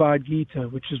Bhagavad Gita,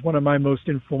 which is one of my most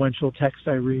influential texts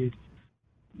I read,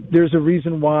 there's a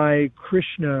reason why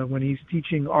Krishna, when he's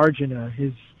teaching Arjuna,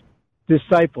 his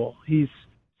disciple, he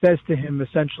says to him,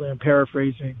 essentially, I'm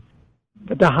paraphrasing,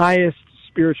 that the highest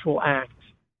spiritual act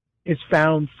is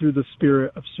found through the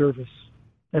spirit of service.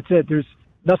 That's it. There's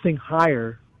nothing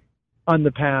higher on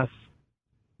the path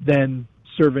than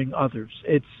serving others.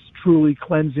 It's truly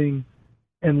cleansing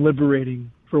and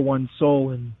liberating for one's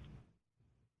soul. And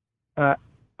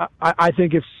I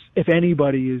think if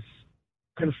anybody is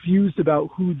confused about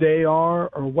who they are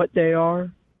or what they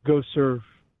are, go serve.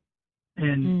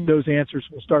 And those answers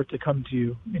will start to come to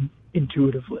you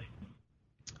intuitively.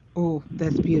 Oh,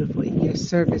 that's beautiful. In your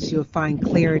service, you'll find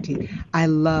clarity. I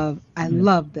love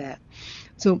that.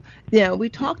 So, yeah, we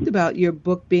talked about your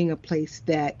book being a place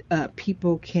that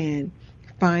people can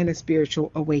find a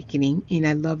spiritual awakening. And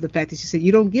I love the fact that you said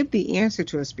you don't give the answer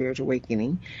to a spiritual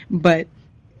awakening, but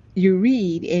you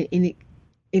read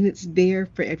and it's there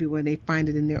for everyone. They find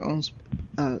it in their own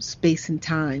space and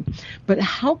time. But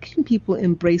how can people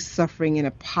embrace suffering in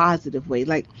a positive way?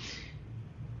 Like,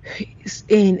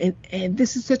 and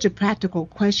this is such a practical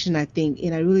question, I think,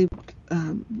 and I really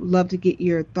love to get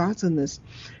your thoughts on this.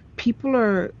 People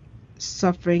are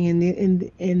suffering,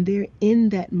 and they're in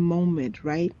that moment,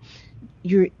 right?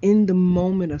 You're in the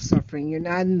moment of suffering. You're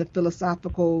not in the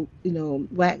philosophical,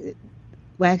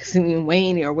 waxing and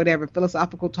waning or whatever,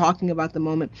 philosophical talking about the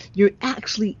moment. You're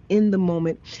actually in the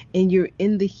moment, and you're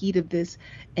in the heat of this,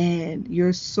 and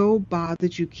you're so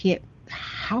bothered you can't.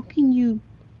 How can you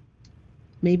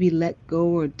maybe let go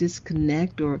or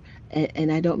disconnect,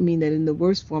 and I don't mean that in the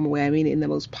worst form of way, I mean it in the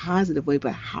most positive way,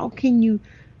 but how can you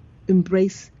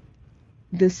embrace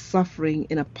this suffering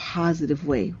in a positive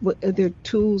way? What are there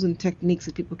tools and techniques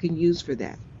that people can use for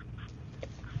that?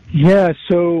 Yeah,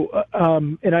 so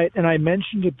and I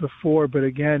mentioned it before, but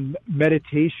again,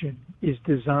 meditation is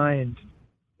designed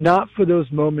not for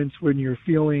those moments when you're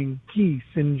feeling peace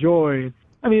and joy.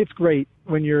 I mean, it's great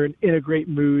when you're in a great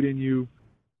mood and you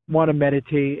want to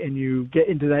meditate and you get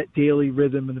into that daily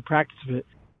rhythm and the practice of it.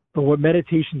 But what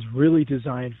meditation's really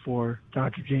designed for,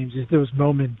 Dr. James, is those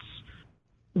moments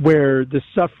where the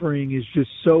suffering is just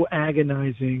so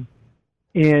agonizing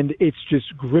and it's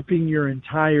just gripping your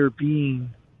entire being.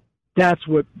 That's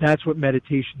what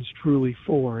meditation is truly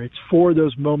for. It's for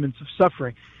those moments of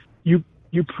suffering. You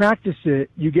practice it,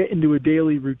 you get into a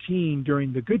daily routine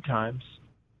during the good times,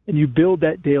 and you build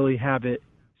that daily habit.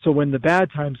 So when the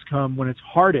bad times come, when it's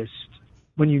hardest,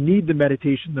 when you need the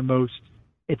meditation the most,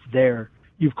 it's there.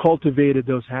 You've cultivated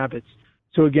those habits.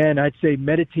 So again, I'd say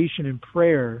meditation and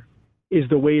prayer is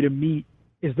the way to meet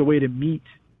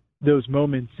those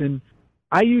moments. And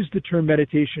I use the term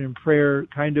meditation and prayer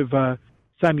kind of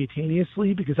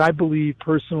simultaneously, because I believe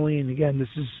personally, and again, this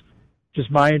is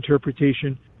just my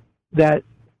interpretation, that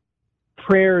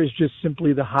prayer is just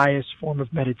simply the highest form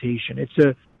of meditation. It's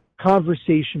a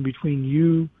conversation between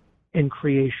you and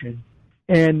creation.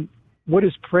 And what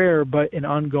is prayer but an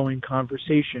ongoing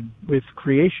conversation with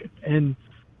creation? And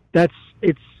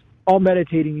it's all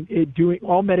meditation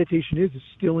is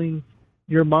stilling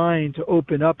your mind to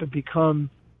open up and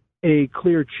become a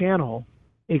clear channel,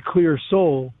 a clear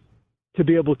soul, to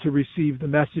be able to receive the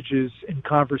messages and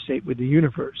conversate with the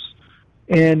universe.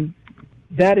 And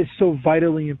that is so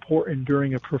vitally important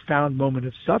during a profound moment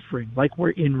of suffering like we're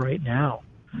in right now.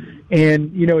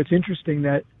 And, it's interesting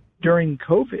that during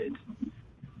COVID,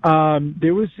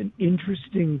 there was an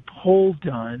interesting poll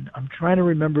done. I'm trying to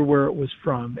remember where it was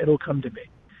from. It'll come to me.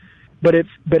 But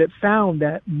it found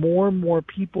that more and more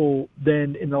people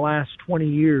than in the last 20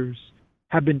 years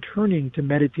have been turning to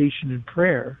meditation and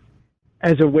prayer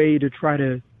as a way to try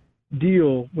to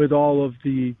deal with all of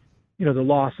the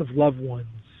loss of loved ones,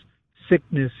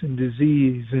 sickness and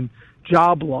disease, and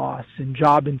job loss and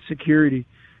job insecurity.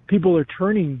 People are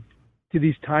turning to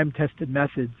these time-tested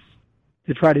methods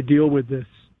to try to deal with this.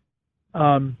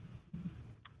 So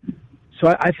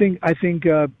I think I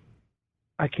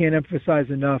can't emphasize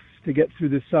enough to get through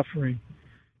this suffering,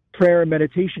 prayer and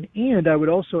meditation. And I would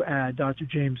also add, Dr.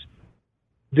 James,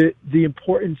 the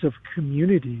importance of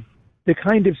community, the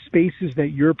kind of spaces that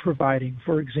you're providing,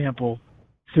 for example,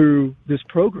 through this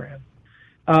program.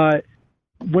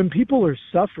 When people are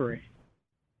suffering,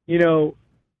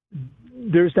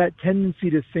 there's that tendency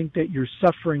to think that you're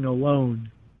suffering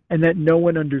alone and that no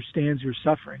one understands your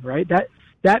suffering, right?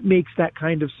 That makes that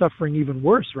kind of suffering even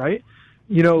worse, right?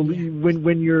 You know,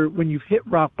 when you've hit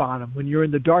rock bottom, when you're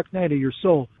in the dark night of your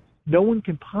soul, no one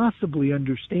can possibly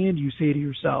understand. You say to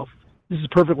yourself, this is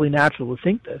perfectly natural to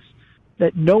think this,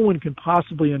 that no one can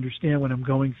possibly understand what I'm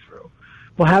going through.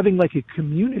 Well, having like a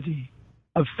community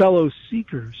of fellow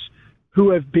seekers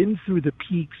who have been through the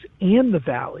peaks and the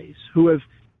valleys, who have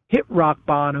hit rock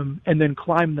bottom and then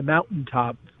climbed the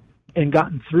mountaintop and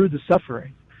gotten through the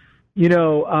suffering. You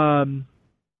know,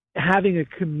 having a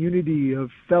community of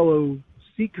fellow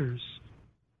seekers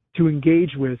to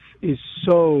engage with is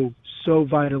so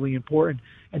vitally important.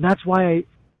 And that's why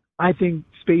I think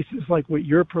spaces like what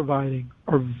you're providing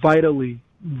are vitally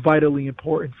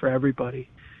important for everybody.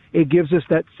 It gives us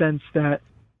that sense that,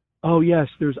 oh yes,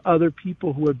 there's other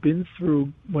people who have been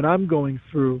through what I'm going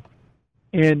through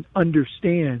and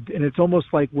understand. And it's almost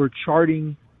like we're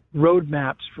charting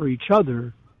roadmaps for each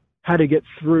other, how to get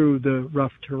through the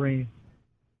rough terrain.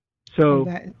 So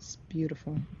that's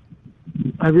beautiful.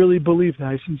 I really believe that.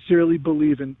 I sincerely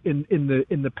believe in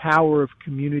the power of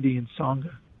community and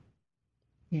Sangha.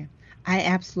 Yeah, I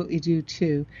absolutely do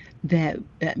too. That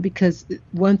because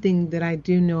one thing that I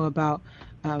do know about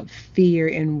fear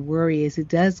and worry is it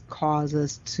does cause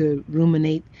us to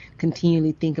ruminate,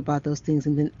 continually think about those things,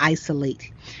 and then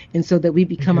isolate, and so that we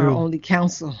become our only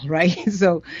counsel, right?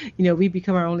 So we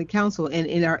become our only counsel, and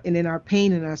in our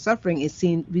pain and our suffering,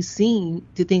 we seem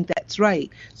to think that's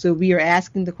right. So we are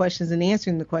asking the questions and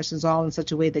answering the questions all in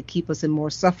such a way that keep us in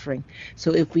more suffering.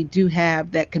 So if we do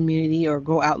have that community or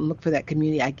go out and look for that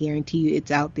community, I guarantee you it's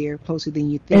out there closer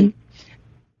than you think.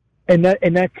 And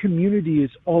that community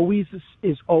is always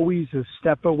a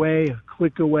step away, a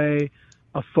click away,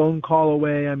 a phone call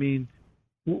away. I mean,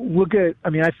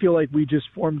 I feel like we just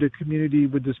formed a community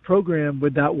with this program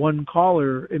with that one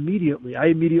caller immediately. I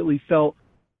immediately felt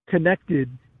connected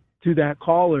to that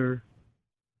caller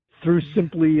through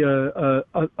simply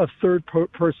a third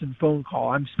person phone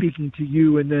call. I'm speaking to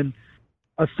you, and then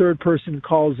a third person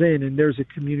calls in, and there's a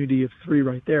community of three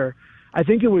right there. I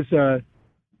think it was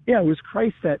it was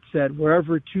Christ that said,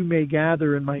 "Wherever two may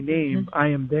gather in my name, I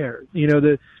am there."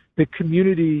 The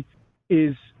community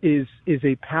is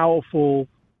a powerful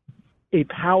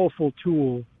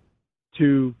tool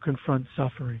to confront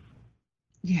suffering.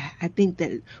 Yeah, I think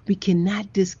that we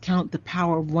cannot discount the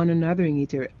power of one another in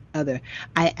each other.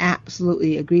 I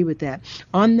absolutely agree with that.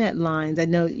 On that lines, I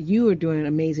know you are doing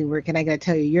amazing work, and I got to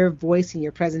tell you, your voice and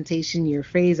your presentation, your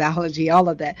phraseology, all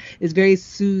of that is very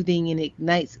soothing and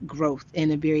ignites growth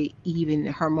in a very even,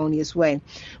 harmonious way.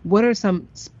 What are some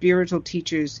spiritual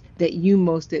teachers that you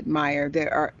most admire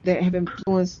that have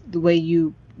influenced the way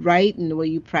you write and the way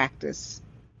you practice?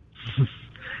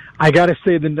 I gotta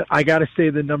say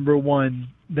the number one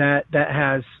that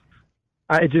has,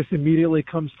 it just immediately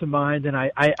comes to mind, and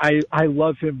I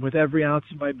love him with every ounce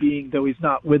of my being, though he's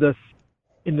not with us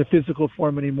in the physical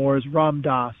form anymore, is Ram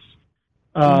Dass.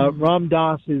 Ram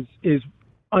Dass is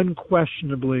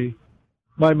unquestionably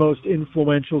my most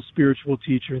influential spiritual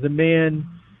teacher. The man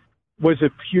was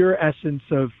a pure essence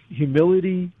of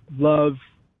humility, love,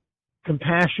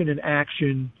 compassion, and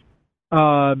action.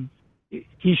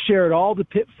 He shared all the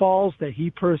pitfalls that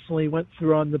he personally went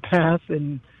through on the path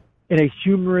in a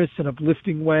humorous and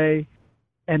uplifting way.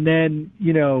 And then,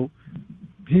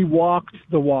 he walked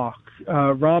the walk.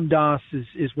 Ram Dass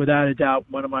is without a doubt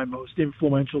one of my most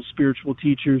influential spiritual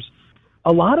teachers.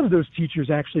 A lot of those teachers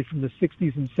actually from the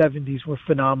 60s and 70s were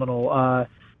phenomenal. I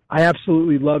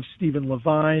absolutely love Stephen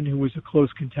Levine, who was a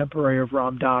close contemporary of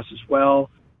Ram Dass as well.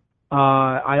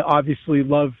 I obviously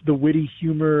love the witty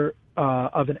humor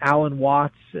of an Alan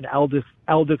Watts, an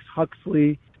Aldous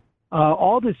Huxley.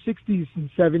 All the 60s and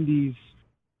 70s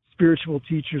spiritual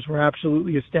teachers were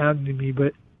absolutely astounding to me,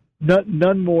 but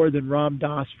none more than Ram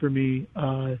Dass for me.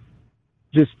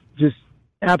 Just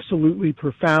absolutely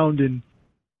profound, and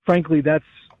frankly, that's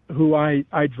who I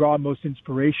draw most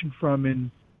inspiration from,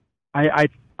 and I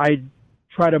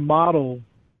try to model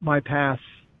my path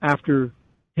after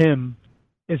him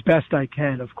as best I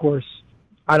can. Of course,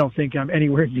 I don't think I'm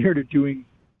anywhere near to doing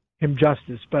him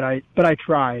justice, but I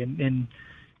try, and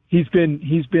he's been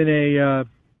a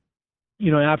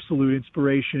absolute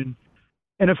inspiration.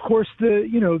 And of course the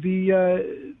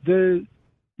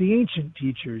ancient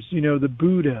teachers, the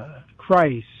Buddha,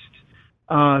 Christ,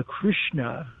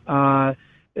 Krishna,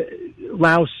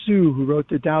 Lao Tzu, who wrote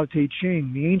the Tao Te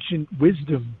Ching, the ancient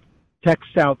wisdom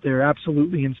texts out there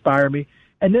absolutely inspire me.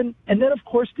 And then of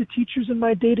course the teachers in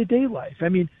my day-to-day life. I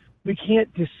mean, we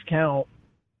can't discount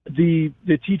the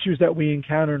teachers that we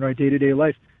encounter in our day-to-day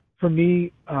life. for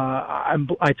me,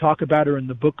 I talk about her in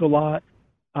the book a lot.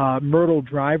 Myrtle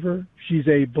Driver, she's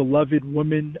a beloved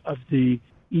woman of the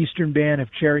Eastern Band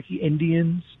of Cherokee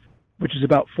Indians, which is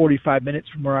about 45 minutes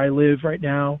from where I live right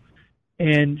now.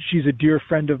 And she's a dear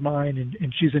friend of mine,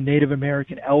 and she's a Native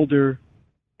American elder,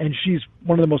 and she's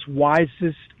one of the most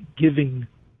wisest, giving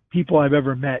people I've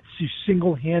ever met. She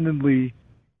single-handedly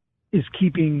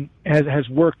has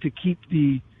worked to keep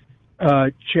the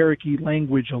Cherokee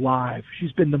language alive.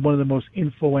 She's been one of the most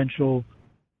influential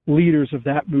leaders of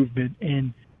that movement,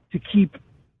 and to keep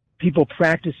people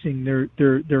practicing their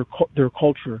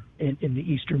culture in the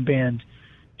Eastern Band.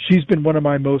 She's been one of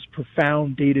my most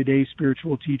profound day-to-day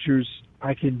spiritual teachers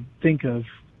I can think of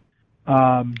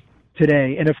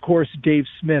today. And of course, Dave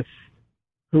Smith,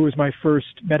 who was my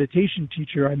first meditation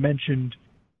teacher I mentioned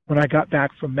when I got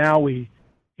back from Maui.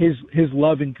 His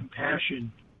love and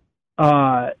compassion,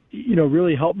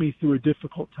 really helped me through a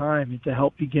difficult time and to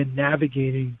help begin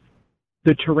navigating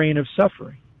the terrain of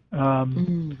suffering.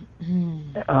 But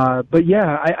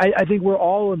yeah, I think we're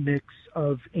all a mix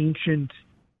of ancient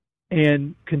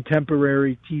and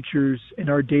contemporary teachers in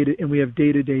our data, and we have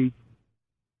day-to-day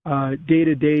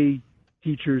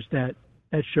teachers that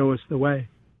show us the way.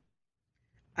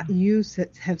 You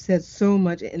have said so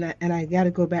much, and I got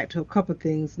to go back to a couple of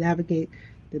things. Navigate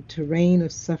the terrain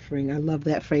of suffering. I love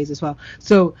that phrase as well.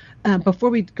 So before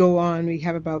we go on, we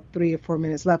have about 3 or 4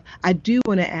 minutes left. I do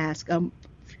want to ask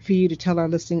for you to tell our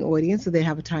listening audience, so they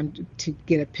have a time to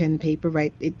get a pen, paper,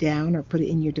 write it down, or put it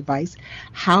in your device.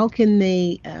 How can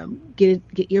they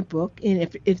get your book, and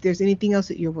if there's anything else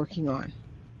that you're working on?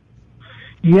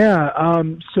 Yeah.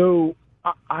 So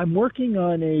I'm working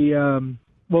on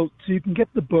so you can get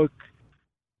the book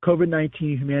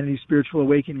COVID-19 Humanity's Spiritual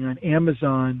Awakening on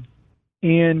Amazon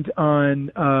and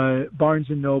on Barnes &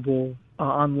 Noble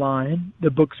online. The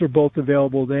books are both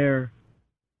available there.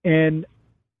 And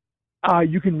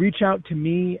you can reach out to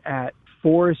me at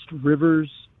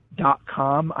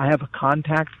forestrivers.com. I have a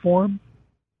contact form,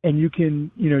 and you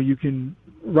can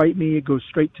write me. It goes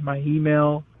straight to my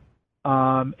email,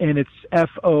 and it's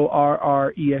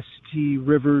forrest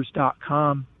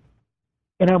rivers.com.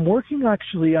 And I'm working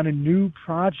actually on a new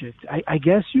project. I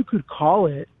guess you could call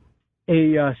it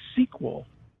a sequel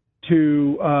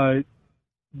to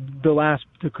the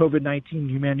COVID-19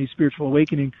 Humanity's Spiritual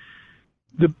Awakening.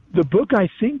 The book, I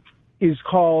think, is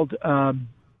called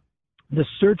The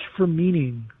Search for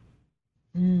Meaning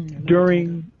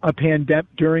during a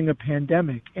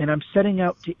pandemic. And I'm setting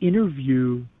out to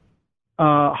interview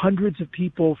hundreds of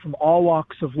people from all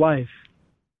walks of life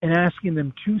and asking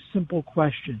them 2 simple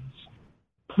questions.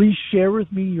 Please share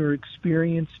with me your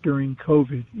experience during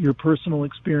COVID, your personal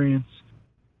experience.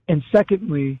 And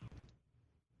secondly,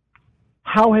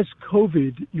 how has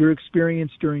your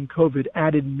experience during COVID,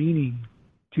 added meaning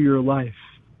to your life?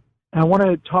 And I want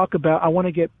to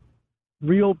get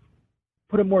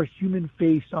put a more human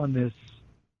face on this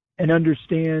and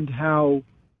understand how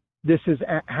has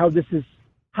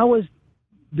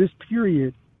this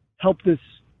period helped us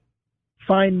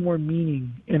find more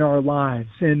meaning in our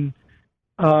lives. And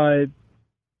if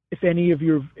any of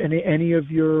your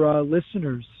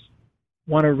listeners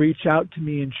want to reach out to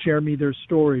me and share me their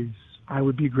stories, I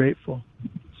would be grateful.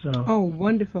 So. Oh,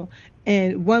 wonderful.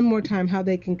 And one more time, how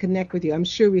they can connect with you. I'm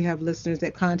sure we have listeners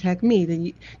that contact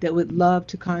me that would love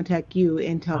to contact you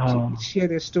and to share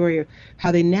their story of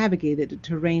how they navigated the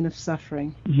terrain of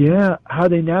suffering. Yeah, how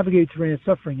they navigate the terrain of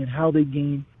suffering and how they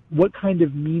gain, what kind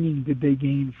of meaning did they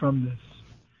gain from this?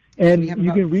 And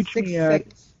you can reach me at...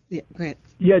 Yeah, go ahead.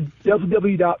 Yeah,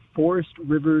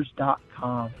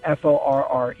 www.forestrivers.com,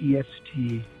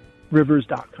 FORREST,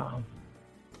 rivers.com.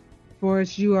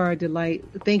 Forrest, you are a delight.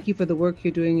 Thank you for the work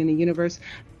you're doing in the universe.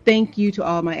 Thank you to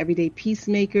all my everyday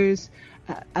peacemakers.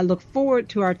 I look forward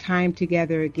to our time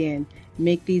together again.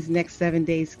 Make these next 7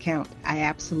 days count. I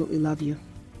absolutely love you.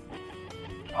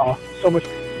 Oh, so much.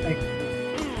 Thanks.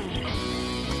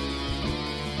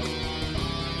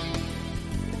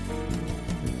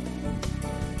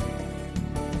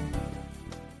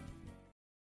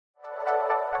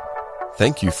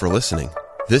 Thank you for listening.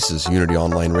 This is Unity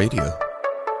Online Radio,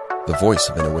 the voice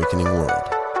of an awakening world.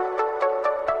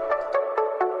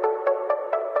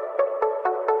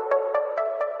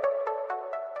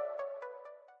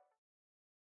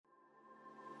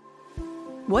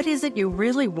 What is it you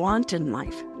really want in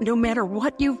life? No matter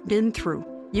what you've been through,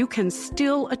 you can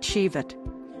still achieve it.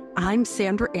 I'm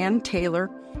Sandra Ann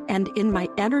Taylor, and in my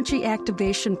Energy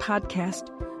Activation podcast,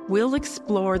 we'll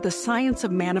explore the science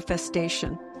of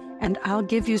manifestation, and I'll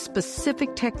give you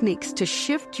specific techniques to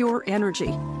shift your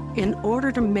energy in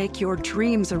order to make your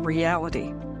dreams a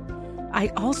reality. I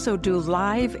also do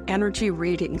live energy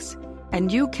readings,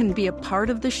 and you can be a part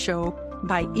of the show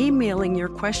by emailing your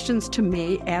questions to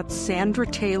me at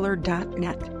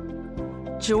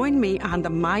sandrataylor.net. Join me on the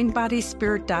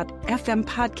MindBodySpirit.fm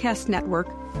podcast network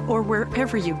or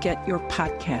wherever you get your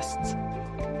podcasts.